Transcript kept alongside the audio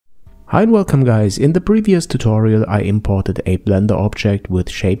Hi and welcome guys, in the previous tutorial I imported a Blender object with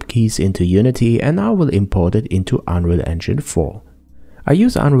shape keys into Unity and now I will import it into Unreal Engine 4. I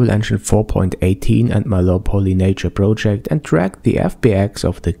use Unreal Engine 4.18 and my low poly nature project and drag the FBX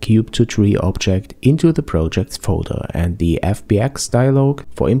of the cube to tree object into the projects folder, and the FBX dialog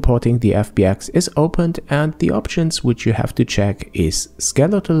for importing the FBX is opened, and the options which you have to check is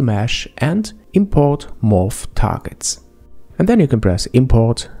skeletal mesh and import morph targets. And then you can press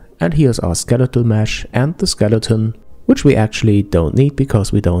import. And here's our skeletal mesh and the skeleton, which we actually don't need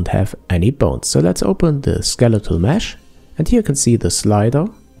because we don't have any bones. So let's open the skeletal mesh, and here you can see the slider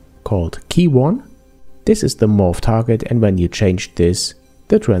called key 1. This is the morph target, and when you change this,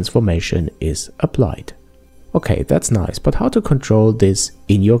 the transformation is applied. Okay, that's nice, but how to control this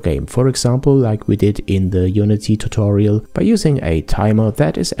in your game? For example, like we did in the Unity tutorial, by using a timer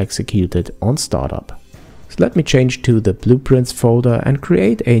that is executed on startup. So let me change to the blueprints folder and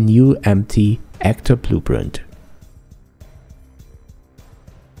create a new empty actor blueprint.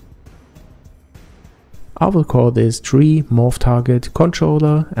 I will call this tree morph target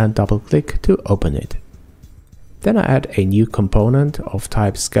controller and double click to open it. Then I add a new component of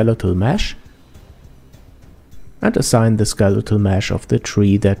type skeletal mesh and assign the skeletal mesh of the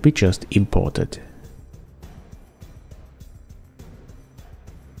tree that we just imported.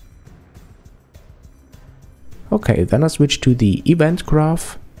 Okay, then I switch to the event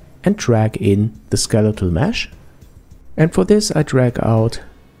graph and drag in the skeletal mesh. And for this I drag out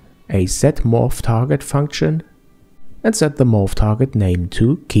a set morph target function and set the morph target name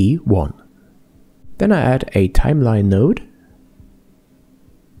to key 1. Then I add a timeline node,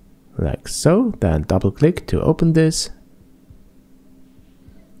 like so, then double click to open this,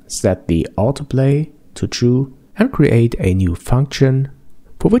 set the autoplay to true and create a new function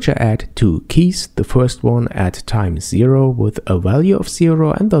for which I add two keys, the first one at time 0 with a value of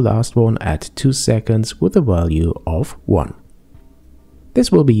 0 and the last one at 2 seconds with a value of 1.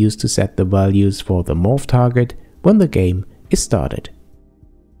 This will be used to set the values for the morph target when the game is started.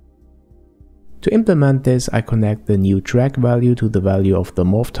 To implement this, I connect the new drag value to the value of the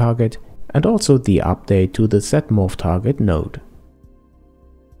morph target and also the update to the set morph target node.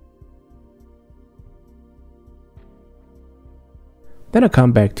 Then I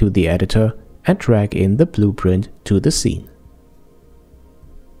come back to the editor and drag in the blueprint to the scene.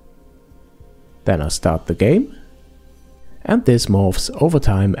 Then I start the game, and this morphs over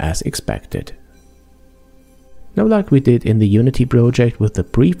time as expected. Now, like we did in the Unity project with the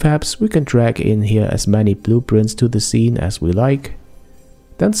prefabs, we can drag in here as many blueprints to the scene as we like,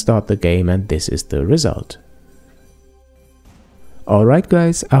 then start the game, and this is the result. Alright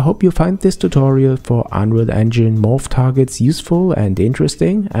guys, I hope you find this tutorial for Unreal Engine morph targets useful and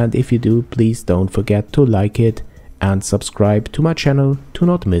interesting, and if you do, please don't forget to like it and subscribe to my channel to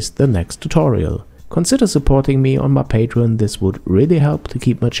not miss the next tutorial. Consider supporting me on my Patreon, this would really help to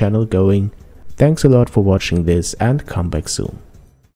keep my channel going. Thanks a lot for watching this and come back soon.